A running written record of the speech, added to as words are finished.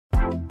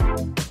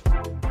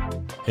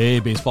Hey,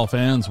 baseball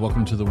fans,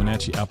 welcome to the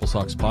Wenatchee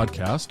AppleSox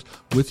podcast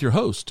with your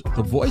host,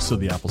 the voice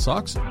of the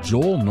AppleSox,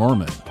 Joel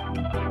Norman.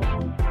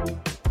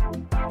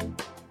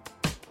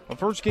 The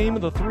first game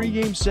of the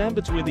three-game set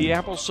between the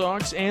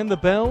AppleSox and the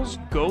Bells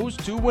goes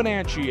to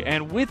Wenatchee,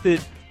 and with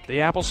it, the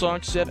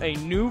AppleSox set a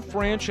new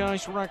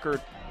franchise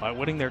record by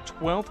winning their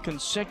 12th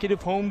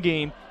consecutive home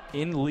game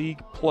in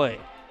league play.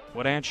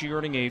 Wenatchee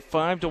earning a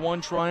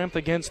 5-1 triumph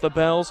against the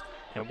Bells,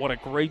 and what a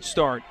great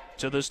start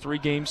to this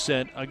three-game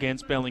set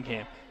against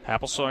Bellingham.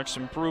 AppleSox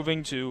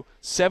improving to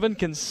 7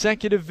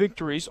 consecutive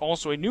victories,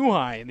 also a new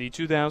high in the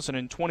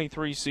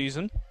 2023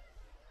 season.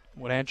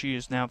 Wenatchee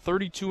is now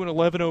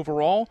 32-11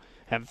 overall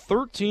and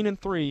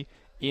 13-3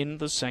 in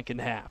the second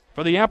half.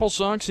 For the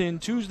AppleSox in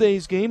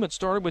Tuesday's game, it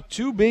started with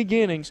 2 big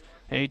innings,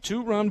 a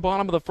 2-run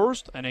bottom of the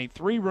first and a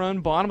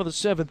 3-run bottom of the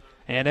seventh,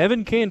 and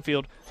Evan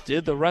Canfield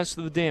did the rest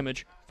of the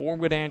damage for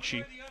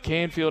Wenatchee.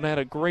 Canfield had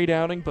a great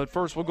outing, but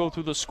first we'll go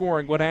through the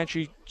scoring.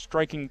 Wenatchee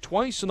striking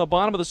twice in the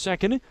bottom of the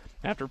second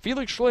after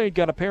Felix Schlede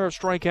got a pair of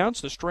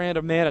strikeouts to strand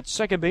a man at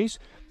second base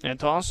and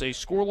toss a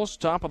scoreless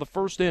top of the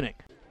first inning.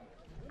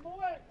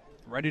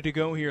 Ready to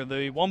go here,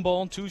 the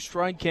 1-ball,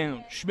 2-strike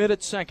count. Schmidt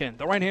at second.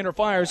 The right-hander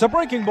fires a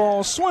breaking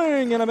ball,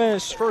 swing and a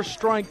miss. First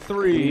strike,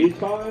 3.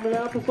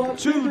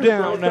 2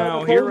 down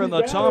now here in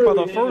the top of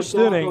the first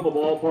inning.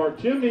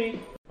 The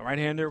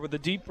right-hander with a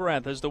deep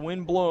breath as the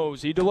wind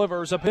blows. He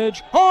delivers a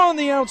pitch on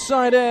the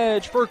outside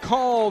edge for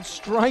called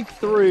strike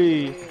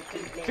 3.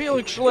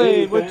 Felix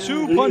Schlede with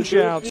 2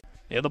 punch-outs.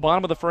 In the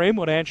bottom of the frame,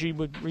 Wenatchee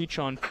would reach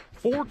on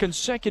 4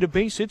 consecutive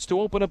base hits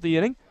to open up the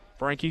inning.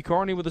 Frankie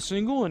Carney with a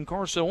single and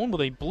Carson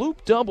with a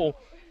bloop double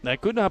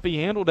that could not be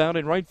handled out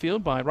in right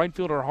field by right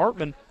fielder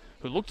Hartman,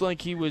 who looked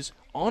like he was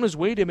on his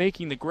way to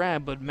making the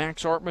grab, but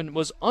Max Hartman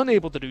was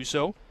unable to do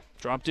so.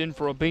 Dropped in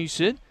for a base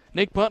hit.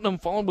 Nick Putnam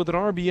followed with an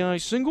RBI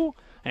single,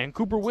 and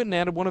Cooper Witten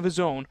added one of his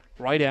own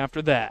right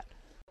after that.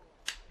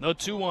 The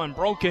 2-1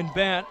 broken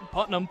bat.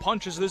 Putnam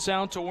punches this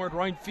out toward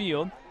right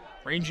field.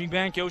 Ranging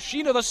back,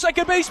 Yoshida, the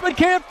second baseman,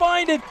 can't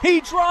find it.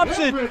 He drops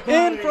it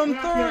in from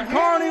third.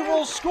 Carney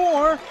will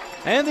score,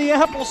 and the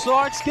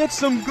AppleSox get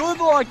some good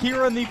luck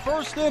here in the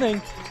first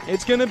inning.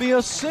 It's going to be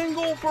a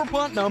single for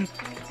Putnam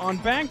on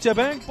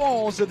back-to-back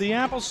balls that the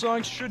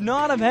AppleSox should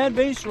not have had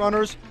base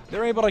runners.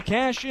 They're able to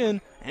cash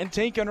in and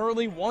take an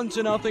early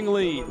 1-0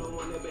 lead.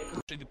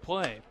 To the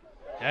play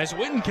as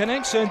Witten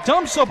connects and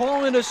dumps the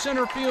ball into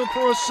center field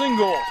for a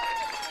single.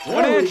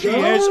 Wenatchee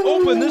has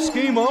opened this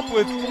game up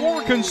with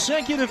 4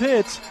 consecutive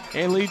hits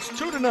and leads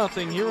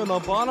 2-0 here in the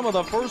bottom of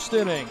the first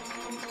inning.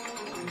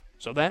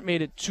 So that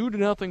made it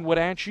 2-0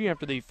 Wenatchee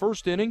after the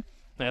first inning,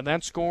 and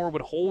that score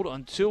would hold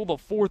until the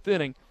 4th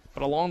inning.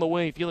 But along the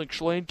way, Felix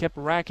Schlede kept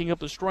racking up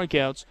the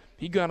strikeouts.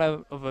 He got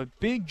out of a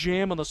big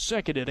jam in the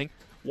second inning.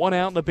 1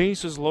 out and the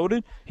bases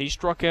loaded. He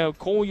struck out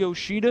Cole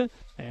Yoshida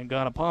and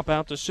got a pop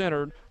out to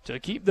center to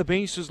keep the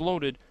bases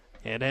loaded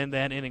and end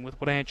that inning with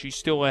Wenatchee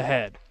still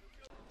ahead.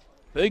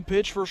 Big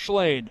pitch for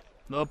Schlede.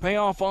 The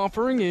payoff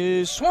offering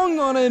is swung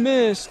on and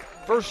missed.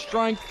 First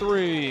strike,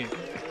 3.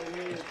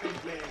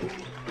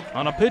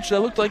 On a pitch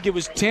that looked like it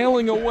was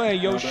tailing away,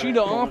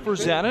 Yoshida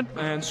offers at it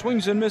and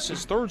swings and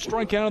misses. Third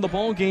strikeout of the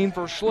ball game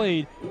for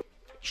Schlede.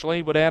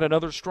 Schlede would add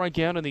another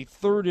strikeout in the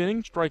third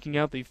inning, striking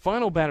out the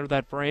final batter of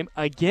that frame,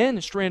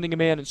 again stranding a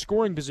man in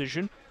scoring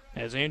position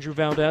as Andrew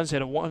Valdez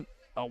had a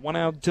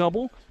one-out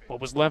double, but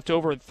was left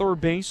over at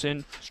third base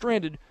and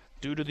stranded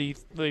due to the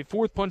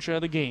 4th punch out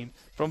of the game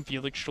from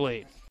Felix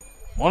Schlede.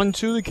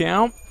 1-2 the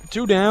count,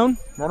 2 down,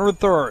 runner at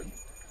third.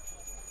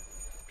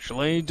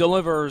 Schlede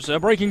delivers a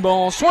breaking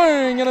ball,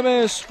 swing and a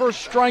miss,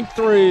 first strike,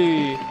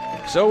 3.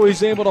 So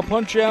he's able to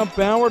punch out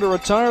Bauer to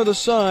retire the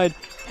side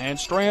and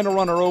strand a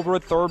runner over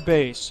at third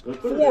base.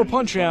 4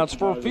 punch outs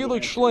for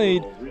Felix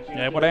Schlede,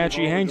 and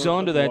Wenatchee hangs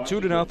on to that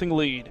 2-0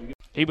 lead.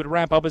 He would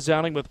wrap up his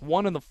outing with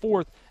 1 in the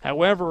 4th.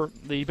 However,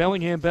 the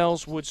Bellingham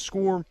Bells would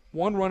score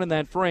 1 run in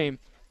that frame.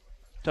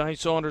 Ty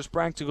Saunders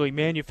practically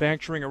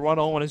manufacturing a run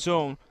all on his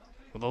own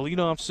with a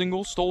leadoff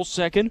single, stole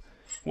second,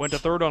 went to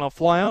third on a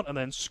flyout, and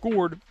then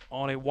scored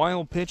on a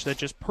wild pitch that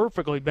just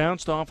perfectly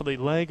bounced off of the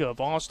leg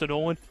of Austin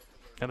Ohland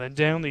and then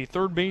down the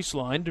third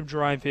baseline to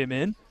drive him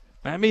in.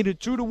 That made it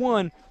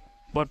 2-1,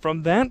 but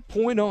from that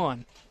point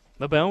on,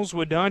 the Bells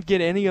would not get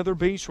any other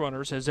base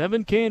runners as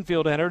Evan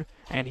Canfield entered,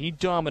 and he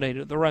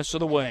dominated the rest of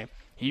the way.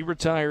 He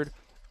retired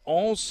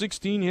all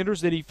 16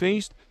 hitters that he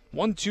faced,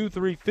 1, 2,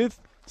 3, 5th,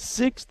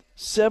 6th,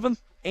 7th,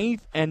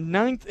 8th, and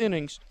 9th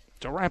innings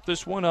to wrap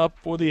this one up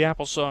for the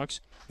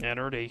AppleSox and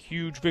earned a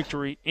huge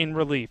victory in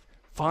relief.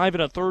 5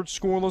 1/3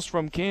 scoreless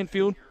from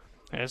Canfield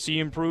as he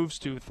improves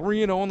to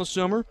 3-0 in the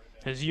summer.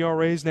 His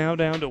ERA is now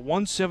down to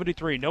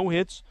 1.73. No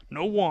hits,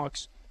 no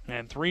walks,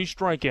 and 3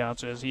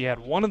 strikeouts as he had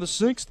 1 in the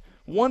 6th,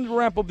 1 to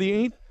wrap up the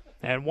 8th,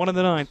 and 1 in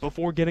the 9th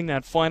before getting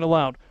that final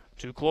out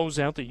to close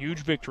out the huge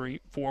victory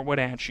for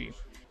Wenatchee.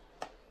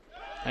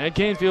 And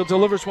Canfield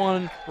delivers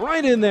one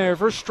right in there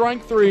for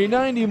strike 3,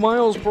 90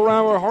 miles per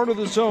hour, heart of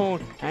the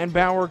zone, and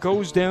Bauer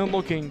goes down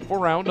looking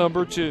for out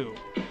number 2.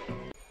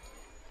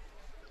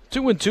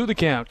 2-2 the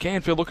count.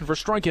 Canfield looking for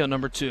strikeout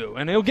number 2.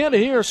 And he'll get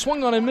it here.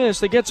 Swung on and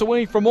missed. It gets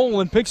away from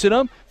Ohland, picks it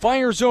up,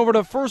 fires over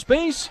to first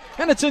base,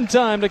 and it's in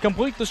time to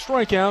complete the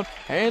strikeout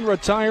and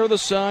retire the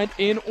side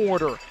in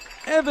order.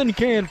 Evan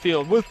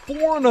Canfield with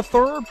 4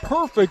 1/3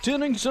 perfect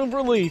innings of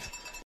relief.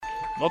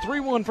 The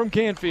 3-1 from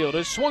Canfield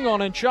is swung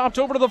on and chopped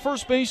over to the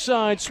first base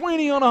side.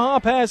 Sweeney on a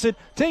hop has it,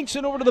 takes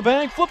it over to the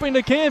bag, flipping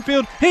to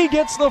Canfield. He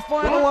gets the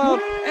final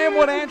out, and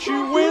Wenatchee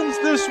wins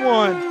this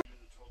one.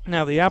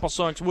 Now, the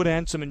AppleSox would have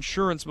had some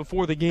insurance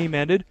before the game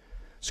ended,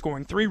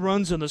 scoring 3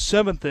 runs in the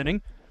 7th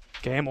inning.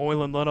 Cam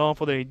Hoiland led off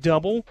with a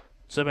double.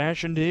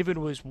 Sebastian David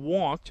was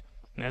walked.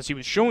 As he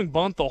was showing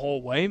bunt the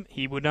whole way,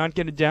 he would not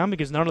get it down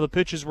because none of the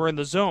pitches were in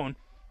the zone.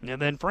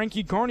 And then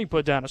Frankie Carney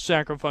put down a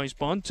sacrifice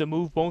bunt to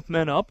move both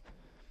men up.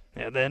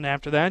 And then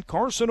after that,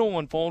 Carson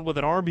Ohland followed with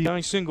an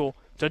RBI single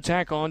to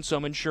tack on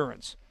some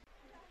insurance.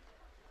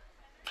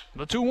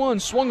 The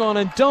 2-1 swung on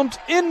and dumped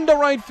into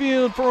right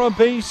field for a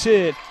base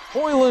hit.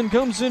 Ohland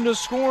comes in to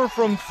score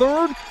from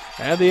third,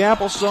 and the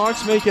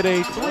AppleSox make it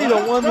a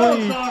 3-1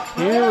 lead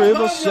here in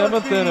the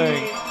 7th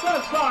inning.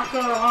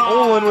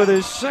 Ohland with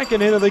his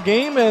second hit of the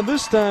game, and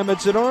this time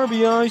it's an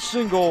RBI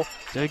single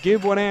to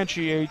give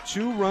Wenatchee a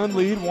 2-run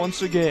lead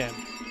once again.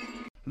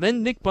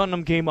 Then Nick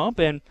Putnam came up,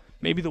 and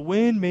maybe the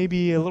wind,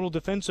 maybe a little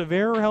defensive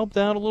error helped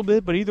out a little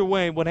bit, but either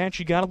way,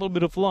 Wenatchee got a little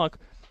bit of luck.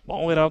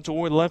 Ball went out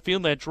toward left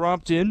field, that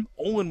dropped in.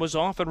 Ohland was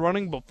off and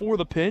running before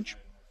the pitch.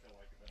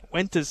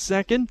 Went to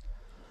second,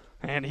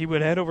 and he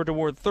would head over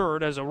toward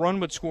third as a run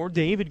would score.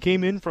 David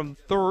came in from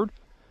third.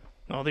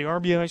 Now the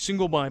RBI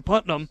single by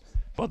Putnam,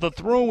 but the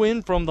throw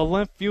in from the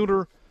left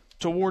fielder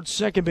towards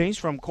second base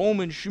from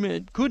Coleman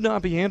Schmidt could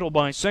not be handled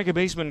by second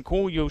baseman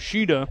Cole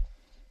Yoshida,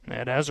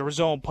 and as a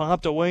result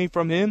popped away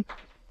from him.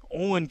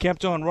 Ohland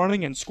kept on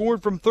running and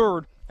scored from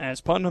third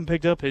as Putnam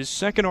picked up his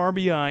second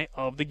RBI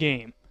of the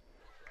game.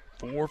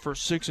 4 for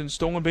 6 in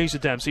stolen base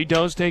attempts. He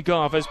does take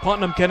off as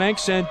Putnam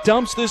connects and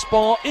dumps this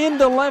ball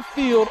into left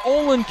field.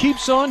 Ohland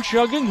keeps on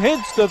chugging,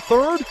 heads to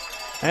third,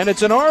 and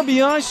it's an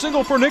RBI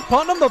single for Nick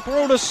Putnam. The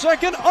throw to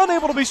second,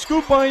 unable to be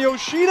scooped by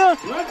Yoshida.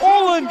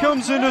 Ohland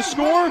comes in to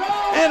score,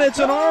 and it's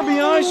an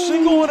RBI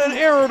single and an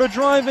error to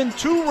drive in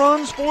 2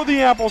 runs for the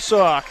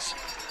AppleSox.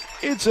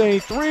 It's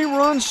a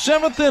 3-run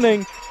 7th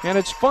inning, and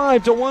it's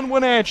 5-1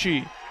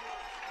 Wenatchee.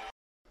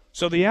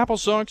 So the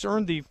AppleSox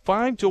earned the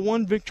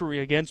 5-1 victory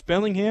against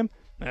Bellingham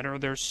and are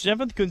their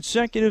 7th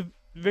consecutive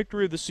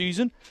victory of the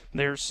season.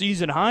 Their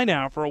season high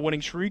now for a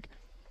winning streak,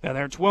 and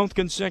their 12th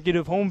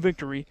consecutive home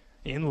victory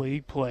in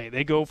league play.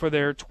 They go for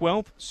their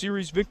 12th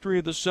series victory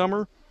of the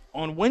summer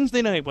on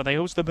Wednesday night when they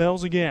host the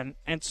Bells again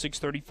at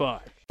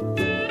 6:35.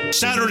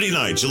 Saturday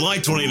night, July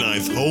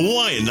 29th,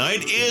 Hawaiian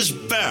Night is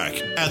back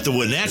at the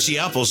Wenatchee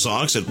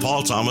AppleSox at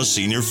Paul Thomas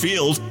Senior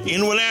Field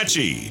in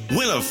Wenatchee.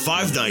 Win a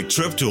 5-night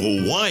trip to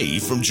Hawaii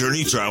from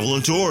Journey Travel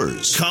and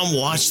Tours. Come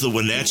watch the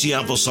Wenatchee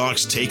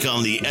AppleSox take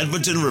on the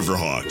Edmonton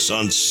Riverhawks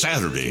on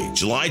Saturday,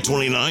 July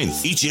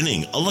 29th. Each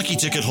inning, a lucky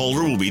ticket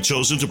holder will be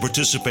chosen to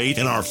participate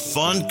in our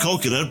fun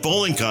coconut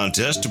bowling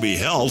contest to be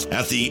held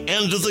at the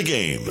end of the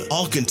game.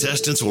 All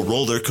contestants will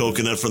roll their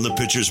coconut from the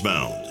pitcher's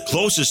mound.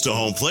 Closest to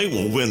home plate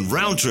will win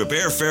round-trip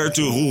airfare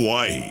to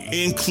Hawaii,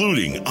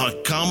 including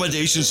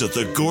accommodations at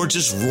the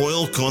gorgeous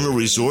Royal Kona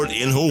Resort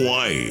in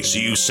Hawaii.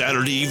 See you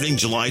Saturday evening,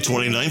 July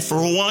 29th for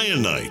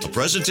Hawaiian Night. A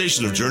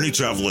presentation of Journey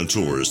Travel and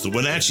Tours, the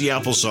Wenatchee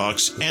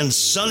AppleSox, and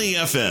Sunny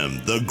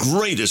FM, the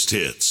greatest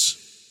hits.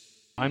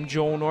 I'm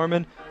Joel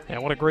Norman,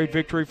 and what a great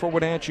victory for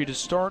Wenatchee to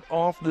start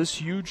off this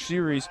huge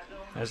series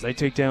as they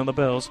take down the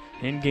Bells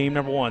in game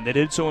number 1. They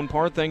did so in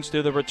part thanks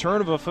to the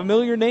return of a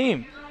familiar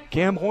name.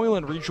 Cam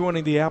Hoiland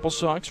rejoining the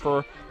AppleSox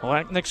for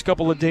the next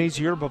couple of days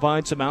here to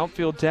provide some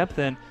outfield depth.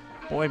 And,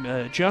 boy,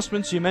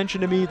 adjustments you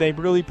mentioned to me, they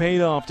really paid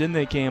off, didn't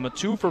they, Cam? A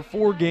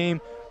 2-for-4 game,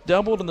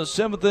 doubled in the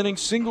 7th inning,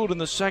 singled in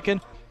the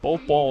 2nd.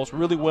 Both balls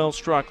really well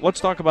struck. Let's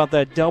talk about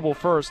that double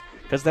first,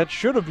 because that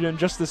should have been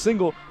just a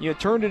single. You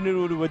turned it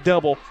into a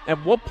double.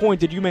 At what point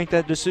did you make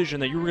that decision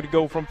that you were going to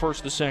go from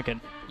first to second?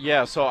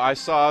 Yeah, so I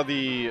saw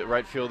the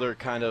right fielder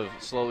kind of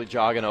slowly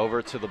jogging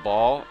over to the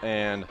ball,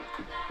 and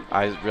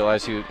I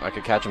realized I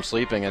could catch him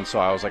sleeping, and so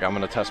I was like, I'm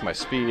going to test my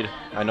speed.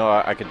 I know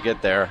I could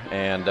get there,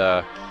 and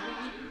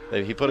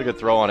he put a good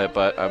throw on it,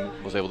 but I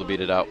was able to beat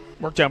it out.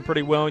 Worked out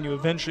pretty well, and you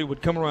eventually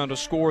would come around to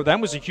score. That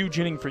was a huge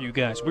inning for you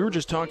guys. We were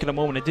just talking a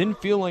moment. It didn't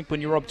feel like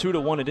when you were up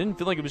 2-1, it didn't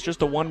feel like it was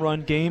just a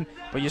one-run game,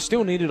 but you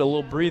still needed a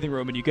little breathing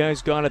room, and you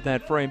guys got at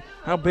that frame.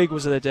 How big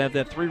was it to have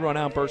that 3-run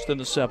outburst in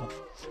the 7th?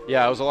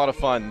 Yeah, it was a lot of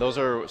fun. Those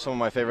are some of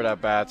my favorite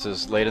at-bats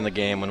is late in the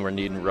game when we're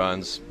needing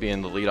runs,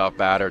 being the leadoff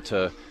batter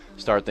to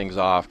start things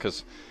off,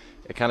 because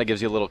it kind of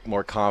gives you a little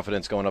more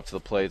confidence going up to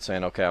the plate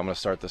saying, okay, I'm going to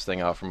start this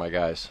thing off for my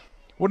guys.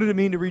 What did it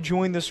mean to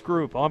rejoin this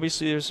group?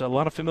 Obviously, there's a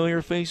lot of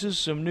familiar faces,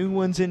 some new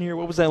ones in here.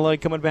 What was that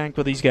like coming back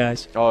with these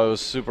guys? Oh, it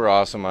was super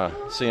awesome.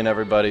 Seeing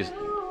everybody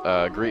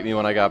greet me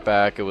when I got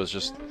back, it was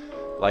just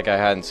like I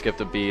hadn't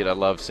skipped a beat. I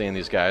loved seeing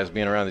these guys.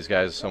 Being around these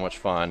guys is so much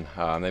fun.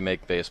 They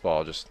make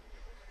baseball just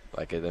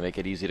Like, they make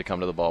it easy to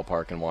come to the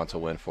ballpark and want to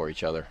win for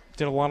each other.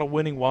 Did a lot of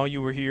winning while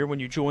you were here when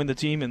you joined the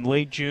team in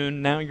late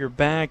June. Now you're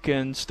back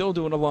and still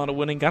doing a lot of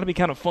winning. Got to be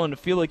kind of fun to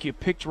feel like you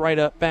picked right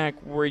up back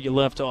where you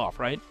left off,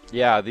 right?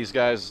 Yeah, these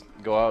guys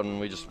go out and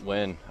we just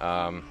win.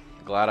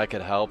 Glad I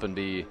could help and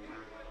be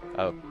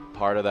a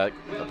part of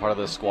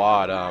the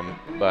squad.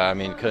 But I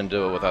mean, couldn't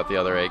do it without the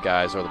other 8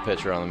 guys or the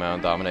pitcher on the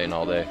mound dominating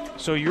all day.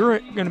 So you're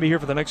going to be here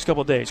for the next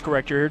couple of days,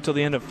 correct? You're here till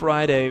the end of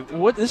Friday.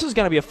 This is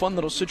going to be a fun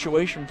little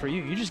situation for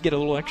you. You just get a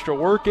little extra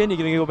work in. You're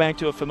going to go back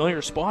to a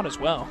familiar spot as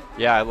well.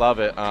 Yeah, I love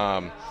it.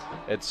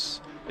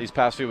 It's these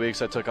past few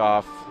weeks I took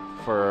off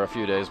for a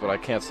few days, but I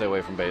can't stay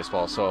away from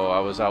baseball. So I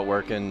was out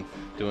working,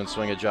 doing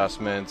swing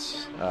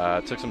adjustments.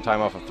 Took some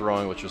time off of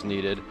throwing, which was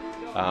needed.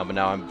 But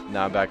now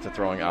I'm back to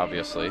throwing,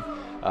 obviously.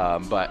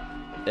 But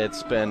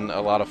it's been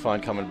a lot of fun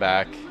coming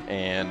back,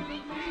 and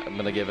I'm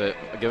going to give it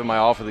my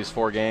all for these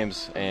 4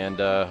 games, and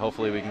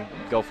hopefully we can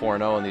go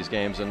 4-0 in these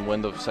games and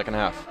win the second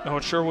half. Oh,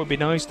 it sure would be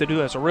nice to do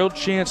that. It's a real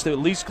chance to at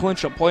least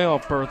clinch a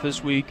playoff berth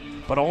this week,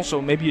 but also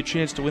maybe a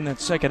chance to win that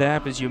second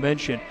half, as you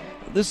mentioned.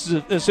 This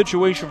is a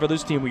situation for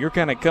this team where you're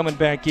kind of coming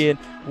back in.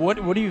 What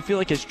do you feel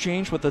like has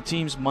changed with the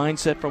team's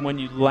mindset from when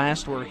you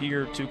last were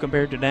here to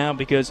compared to now?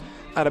 Because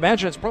I'd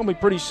imagine it's probably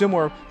pretty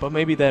similar, but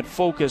maybe that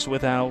focus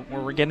where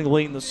we're getting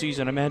late in the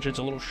season, I imagine it's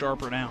a little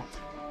sharper now.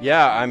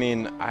 Yeah, I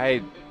mean,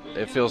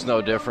 it feels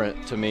no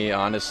different to me,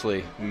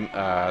 honestly.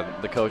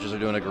 The coaches are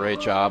doing a great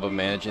job of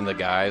managing the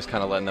guys,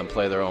 kind of letting them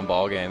play their own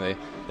ball game.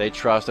 They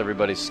trust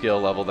everybody's skill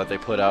level that they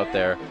put out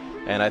there.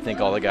 And I think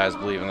all the guys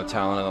believe in the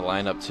talent in the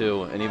lineup,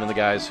 too. And even the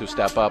guys who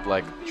step up,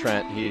 like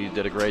Trent, he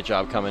did a great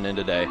job coming in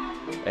today.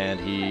 And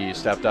he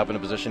stepped up in a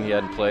position he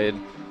hadn't played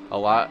a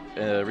lot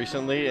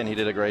recently, and he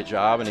did a great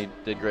job, and he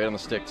did great on the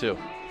stick, too.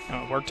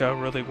 It worked out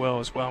really well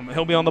as well.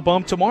 He'll be on the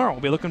bump tomorrow.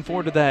 We'll be looking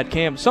forward to that.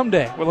 Cam,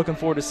 someday we're looking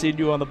forward to seeing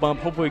you on the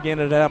bump, hopefully again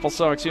in an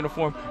AppleSox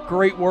uniform.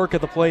 Great work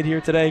at the plate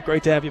here today.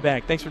 Great to have you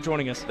back. Thanks for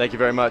joining us. Thank you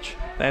very much.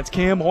 That's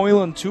Cam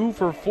Hoiland, 2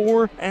 for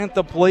 4 at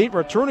the plate,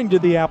 returning to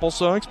the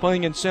AppleSox,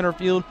 playing in center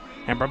field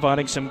and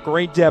providing some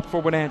great depth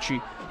for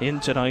Wenatchee in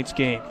tonight's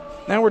game.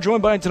 Now we're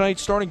joined by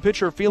tonight's starting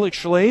pitcher, Felix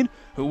Schlede,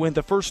 who went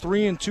the first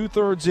 3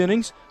 2/3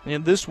 innings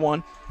in this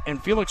one.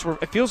 And Felix,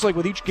 it feels like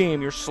with each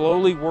game, you're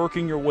slowly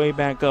working your way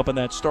back up in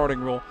that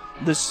starting role.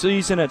 This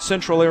season at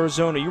Central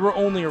Arizona, you were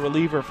only a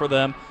reliever for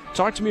them.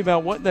 Talk to me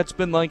about what that's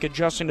been like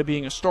adjusting to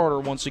being a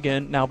starter once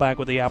again, now back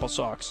with the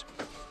AppleSox.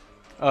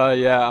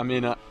 Yeah, I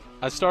mean,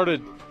 I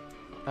started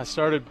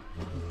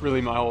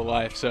really my whole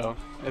life, so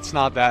it's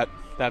not that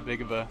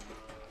big of a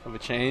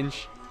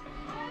change.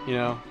 You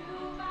know,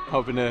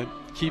 hoping to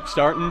keep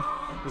starting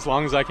as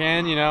long as I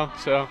can, you know.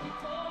 So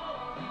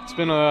it's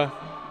been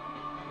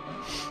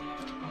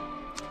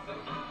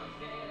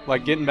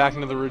like getting back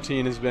into the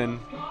routine it's been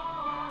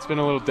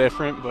a little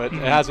different, but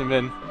it hasn't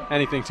been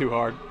anything too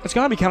hard. It's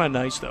got to be kind of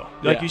nice, though.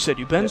 Like you said,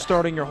 you've been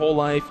starting your whole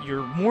life.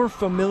 You're more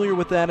familiar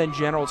with that in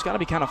general. It's got to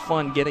be kind of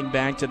fun getting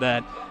back to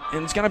that.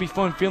 And it's got to be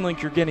fun feeling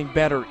like you're getting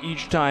better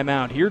each time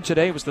out. Here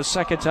today was the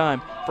second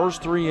time.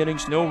 First 3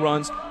 innings, no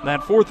runs.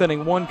 That 4th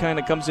inning, one kind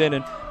of comes in,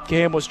 and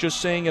Cam was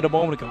just saying it a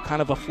moment ago,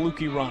 kind of a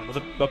fluky run with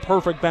a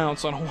perfect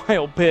bounce on a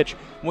wild pitch.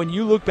 When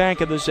you look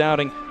back at this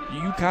outing,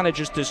 you kind of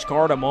just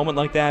discard a moment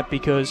like that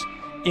because,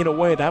 in a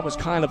way, that was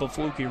kind of a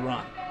fluky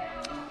run.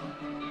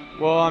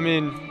 Well, I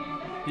mean,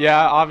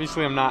 yeah,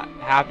 obviously I'm not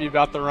happy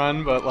about the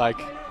run, but, like,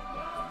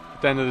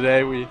 at the end of the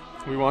day, we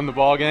won the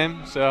ball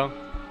game, so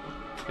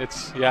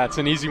it's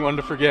an easy one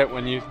to forget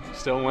when you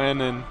still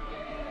win. And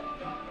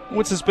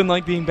what's this been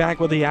like being back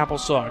with the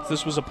AppleSox?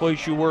 This was a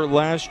place you were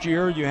last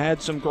year. You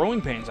had some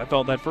growing pains. I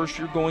felt that first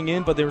year going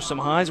in, but there were some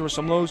highs, there were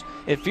some lows.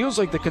 It feels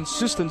like the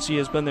consistency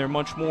has been there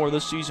much more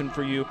this season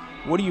for you.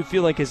 What do you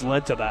feel like has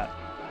led to that?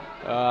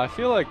 I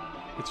feel like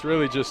it's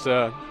really just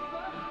a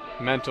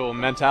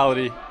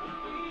mentality.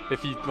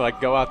 If you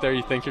go out there,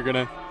 you think you're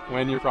gonna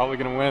win, you're probably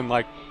gonna win.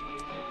 Like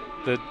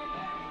the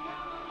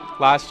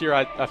last year,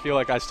 I feel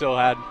like I still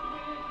had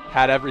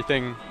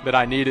everything that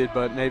I needed,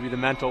 but maybe the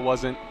mental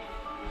wasn't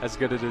as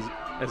good as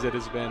it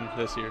has been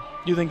this year.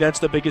 You think that's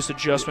the biggest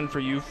adjustment for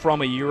you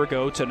from a year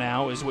ago to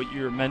now, is what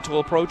your mental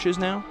approach is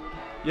now?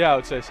 Yeah, I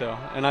would say so.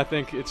 And I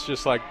think it's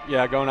just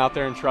going out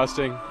there and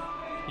trusting.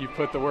 You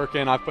put the work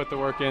in, I've put the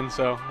work in,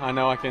 so I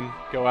know I can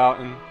go out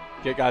and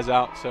get guys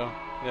out. So,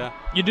 yeah.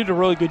 You did a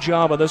really good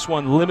job of this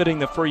one, limiting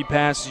the free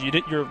passes.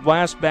 Your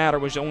last batter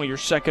was only your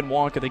second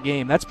walk of the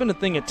game. That's been a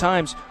thing at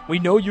times. We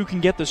know you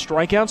can get the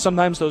strikeouts.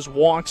 Sometimes those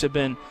walks have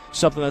been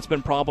something that's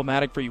been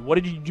problematic for you. What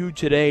did you do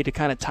today to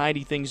kind of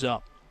tidy things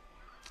up?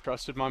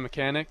 Trusted my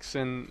mechanics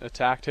and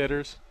attacked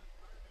hitters.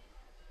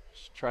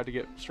 Just tried to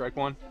get strike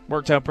one.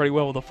 Worked out pretty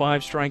well with the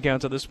 5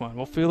 strikeouts of this one.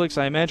 Well, Felix,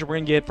 I imagine we're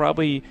going to get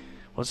probably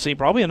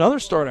another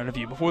start out of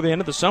you before the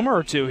end of the summer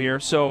or two here.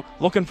 So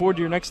looking forward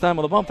to your next time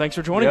on the bump. Thanks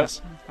for joining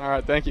us. All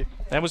right, thank you.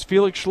 That was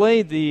Felix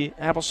Schlede, the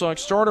AppleSox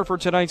starter for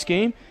tonight's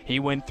game. He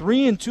went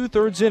 3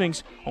 2/3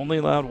 innings, only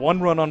allowed 1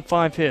 run on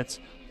 5 hits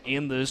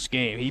in this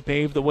game. He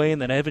paved the way,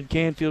 and then Evan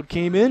Canfield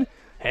came in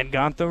and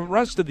got the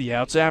rest of the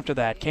outs after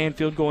that.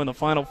 Canfield going the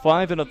final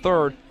 5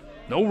 1/3.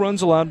 No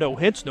runs allowed, no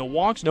hits, no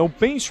walks, no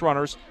base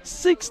runners.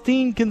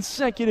 16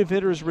 consecutive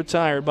hitters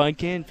retired by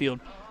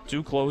Canfield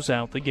to close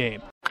out the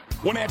game.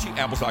 Wenatchee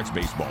AppleSox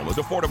baseball is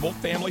affordable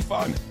family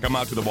fun. Come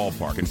out to the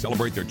ballpark and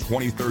celebrate their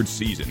 23rd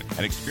season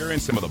and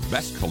experience some of the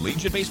best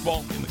collegiate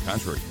baseball in the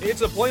country.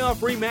 It's a playoff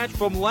rematch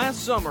from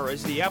last summer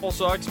as the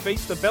AppleSox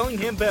face the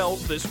Bellingham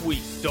Bells this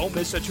week. Don't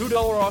miss a $2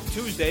 off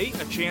Tuesday,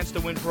 a chance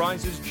to win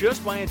prizes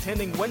just by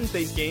attending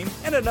Wednesday's game,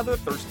 and another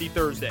Thirsty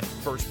Thursday.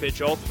 First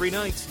pitch all 3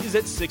 nights is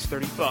at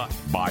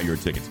 6:35. Buy your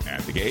tickets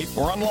at the gate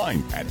or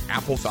online at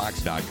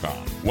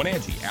AppleSox.com.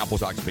 Wenatchee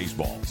AppleSox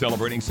baseball,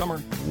 celebrating summer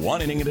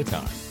one inning at a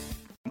time.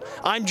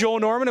 I'm Joel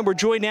Norman, and we're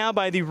joined now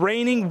by the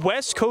reigning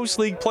West Coast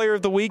League Player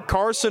of the Week,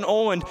 Carson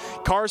Ohland.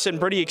 Carson,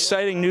 pretty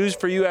exciting news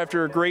for you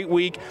after a great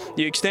week.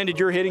 You extended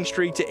your hitting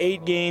streak to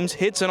 8 games,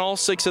 hits in all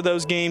 6 of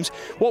those games.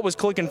 What was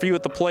clicking for you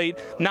at the plate,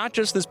 not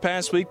just this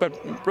past week,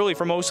 but really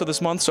for most of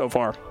this month so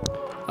far?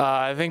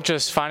 I think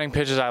just finding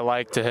pitches I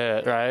like to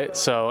hit, right?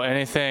 So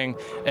anything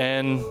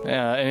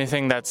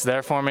that's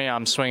there for me,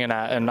 I'm swinging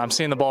at, and I'm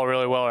seeing the ball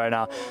really well right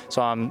now.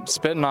 So I'm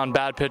spitting on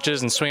bad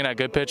pitches and swinging at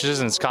good pitches,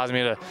 and it's causing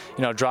me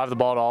to, drive the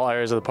ball to all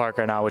areas of the park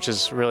right now, which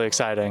is really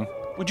exciting.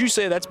 Would you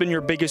say that's been your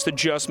biggest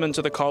adjustment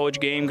to the college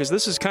game? Because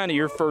this is kind of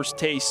your first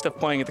taste of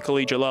playing at the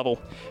collegiate level.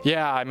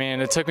 Yeah, I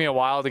mean, it took me a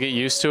while to get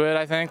used to it,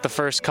 I think. The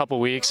first couple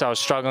weeks I was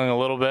struggling a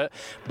little bit,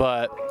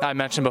 but I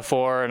mentioned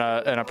before in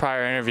a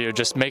prior interview,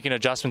 just making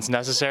adjustments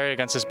necessary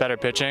against this better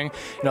pitching.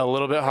 A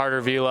little bit harder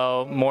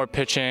velo, more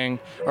pitching,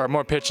 or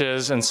more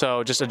pitches, and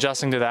so just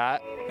adjusting to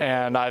that,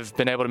 and I've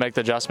been able to make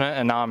the adjustment,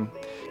 and now I'm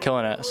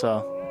killing it,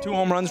 so. 2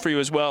 home runs for you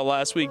as well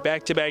last week,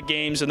 back-to-back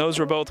games, and those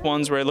were both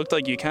ones where it looked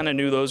like you kind of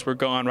knew those were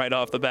gone right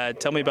off the bat.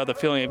 Tell me about the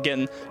feeling of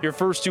getting your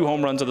first 2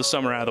 home runs of the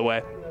summer out of the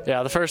way.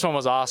 Yeah, the first one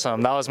was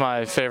awesome. That was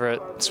my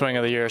favorite swing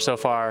of the year so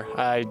far.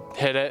 I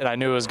hit it, and I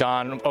knew it was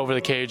gone over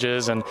the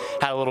cages, and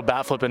had a little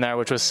bat flip in there,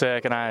 which was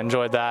sick, and I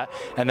enjoyed that.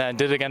 And then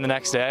did it again the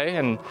next day,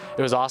 and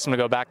it was awesome to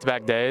go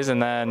back-to-back days,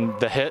 and then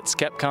the hits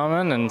kept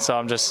coming, and so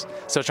I'm just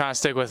still trying to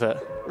stick with it.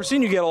 We're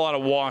seeing you get a lot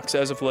of walks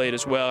as of late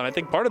as well, and I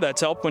think part of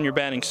that's helped when you're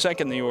batting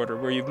second in the order,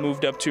 where you've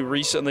moved up to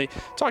recently.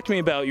 Talk to me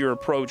about your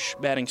approach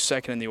batting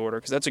second in the order,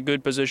 because that's a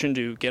good position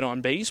to get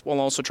on base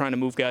while also trying to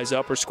move guys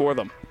up or score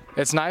them.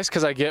 It's nice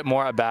because I get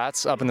more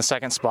at-bats up in the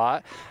second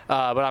spot,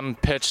 but I'm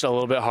pitched a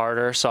little bit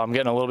harder, so I'm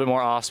getting a little bit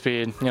more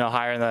off-speed,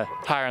 higher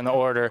in the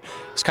order.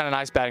 It's kind of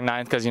nice batting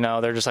ninth because,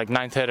 they're just like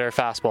ninth hitter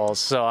fastballs,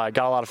 so I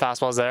got a lot of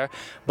fastballs there,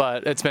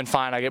 but it's been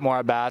fine. I get more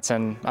at-bats,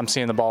 and I'm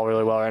seeing the ball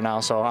really well right now,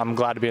 so I'm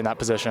glad to be in that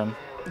position.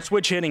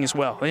 Switch hitting as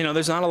well.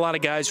 There's not a lot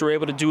of guys who are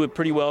able to do it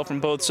pretty well from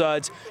both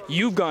sides.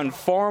 You've gone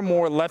far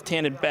more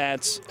left-handed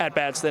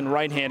at-bats than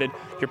right-handed.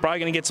 You're probably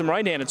going to get some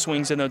right-handed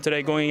swings in, though,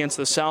 today going against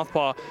the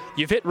southpaw.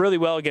 You've hit really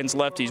well against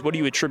lefties. What do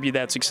you attribute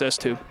that success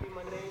to?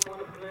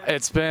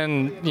 It's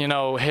been,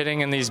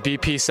 hitting in these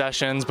BP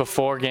sessions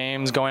before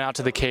games, going out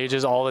to the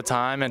cages all the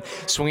time, and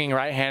swinging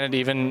right-handed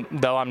even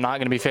though I'm not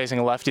going to be facing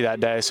a lefty that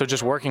day. So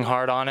just working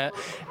hard on it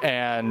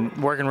and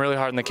working really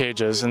hard in the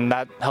cages, and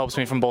that helps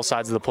me from both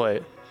sides of the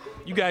plate.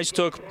 You guys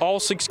took all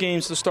 6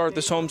 games to start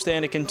this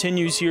homestand. It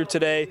continues here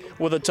today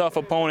with a tough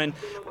opponent.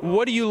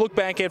 What do you look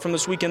back at from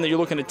this weekend that you're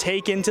looking to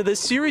take into this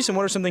series, and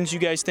what are some things you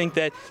guys think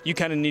that you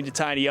kind of need to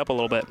tidy up a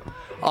little bit?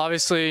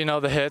 Obviously,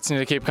 the hits need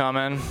to keep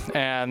coming,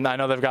 and I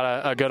know they've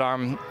got a good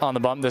arm on the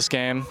bump this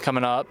game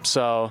coming up,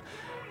 so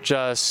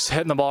just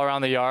hitting the ball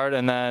around the yard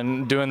and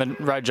then doing the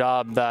right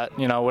job that,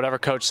 whatever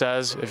coach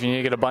says, if you need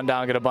to get a bunt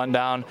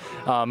down,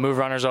 move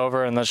runners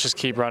over, and let's just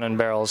keep running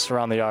barrels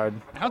around the yard.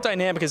 How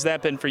dynamic has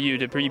that been for you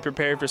to be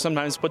prepared for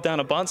sometimes put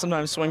down a bunt,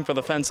 sometimes swing for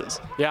the fences?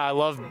 Yeah, I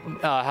love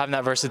having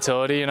that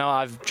versatility.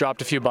 I've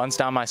dropped a few bunts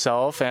down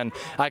myself, and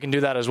I can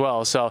do that as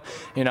well. So,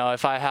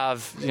 if I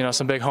have,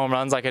 some big home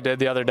runs like I did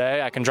the other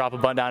day, I can drop a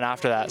bunt down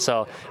after that.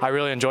 So I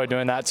really enjoy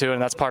doing that too, and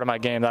that's part of my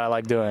game that I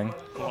like doing.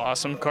 Well,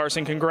 awesome.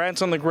 Carson,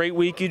 congrats on the great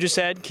week you just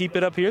had. Keep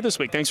it up here this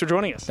week. Thanks for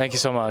joining us. Thank you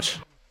so much.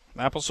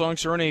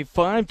 AppleSox earn a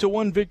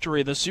 5-1 victory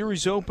in the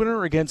series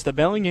opener against the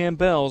Bellingham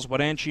Bells.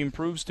 Wenatchee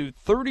improves to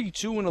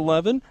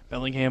 32-11.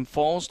 Bellingham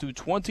falls to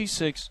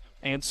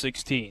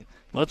 26-16.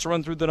 Let's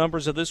run through the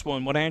numbers of this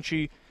one.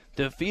 Wenatchee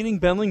defeating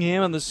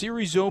Bellingham in the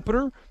series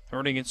opener,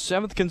 earning its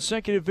 7th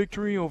consecutive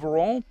victory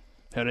overall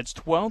and its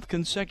 12th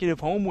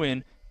consecutive home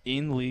win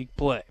in league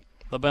play.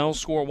 The Bells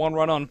score 1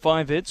 run on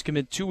 5 hits,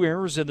 commit 2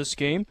 errors in this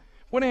game.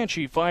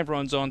 Wenatchee 5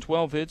 runs on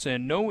 12 hits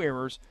and no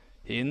errors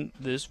in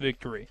this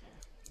victory.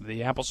 The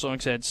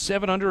AppleSox had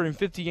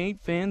 758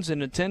 fans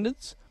in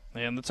attendance,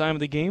 and the time of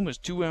the game was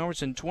 2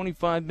 hours and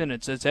 25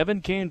 minutes as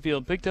Evan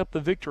Canfield picked up the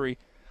victory.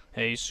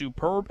 A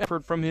superb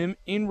effort from him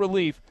in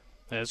relief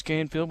as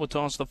Canfield would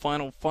toss the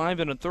final 5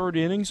 1/3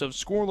 innings of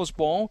scoreless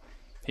ball.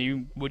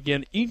 He would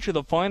get each of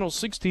the final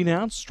 16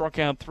 outs, struck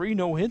out 3,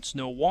 no hits,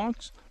 no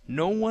walks.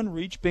 No one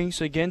reached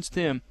base against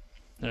him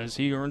as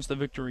he earns the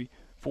victory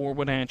for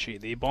Wenatchee.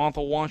 The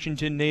Bothell,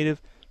 Washington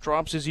native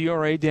drops his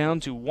ERA down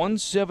to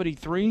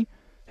 1.73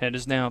 and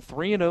is now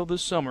 3-0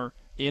 this summer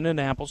in an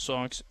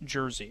AppleSox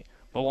jersey.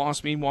 The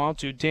loss, meanwhile,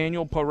 to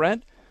Daniel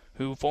Parrett,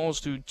 who falls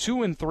to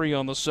 2-3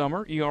 on the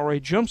summer. ERA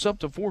jumps up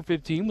to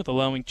 4.15 with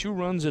allowing 2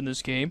 runs in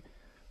this game,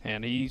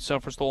 and he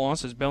suffers the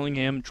loss as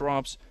Bellingham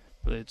drops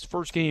its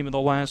first game in the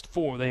last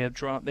 4. They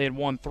had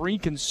won 3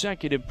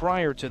 consecutive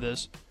prior to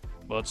this,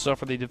 but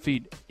suffered the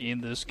defeat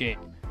in this game.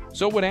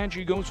 So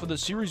Wenatchee goes for the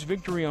series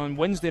victory on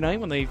Wednesday night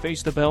when they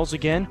face the Bells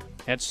again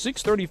at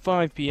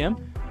 6:35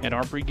 p.m. And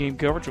our pregame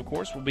coverage, of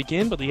course, will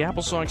begin with the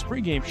AppleSox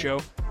pregame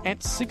show at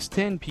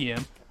 6:10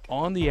 p.m.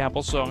 on the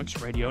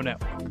AppleSox Radio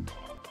Network.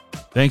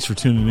 Thanks for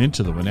tuning in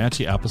to the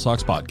Wenatchee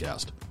AppleSox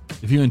podcast.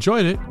 If you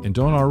enjoyed it and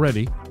don't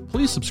already,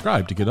 please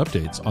subscribe to get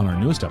updates on our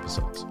newest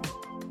episodes.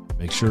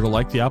 Make sure to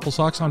like the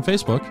AppleSox on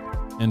Facebook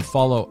and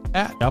follow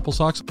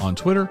 @AppleSox on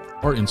Twitter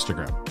or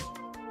Instagram.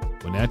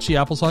 Wenatchee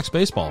AppleSox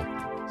Baseball,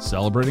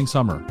 celebrating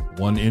summer,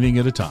 1 inning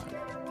at a time.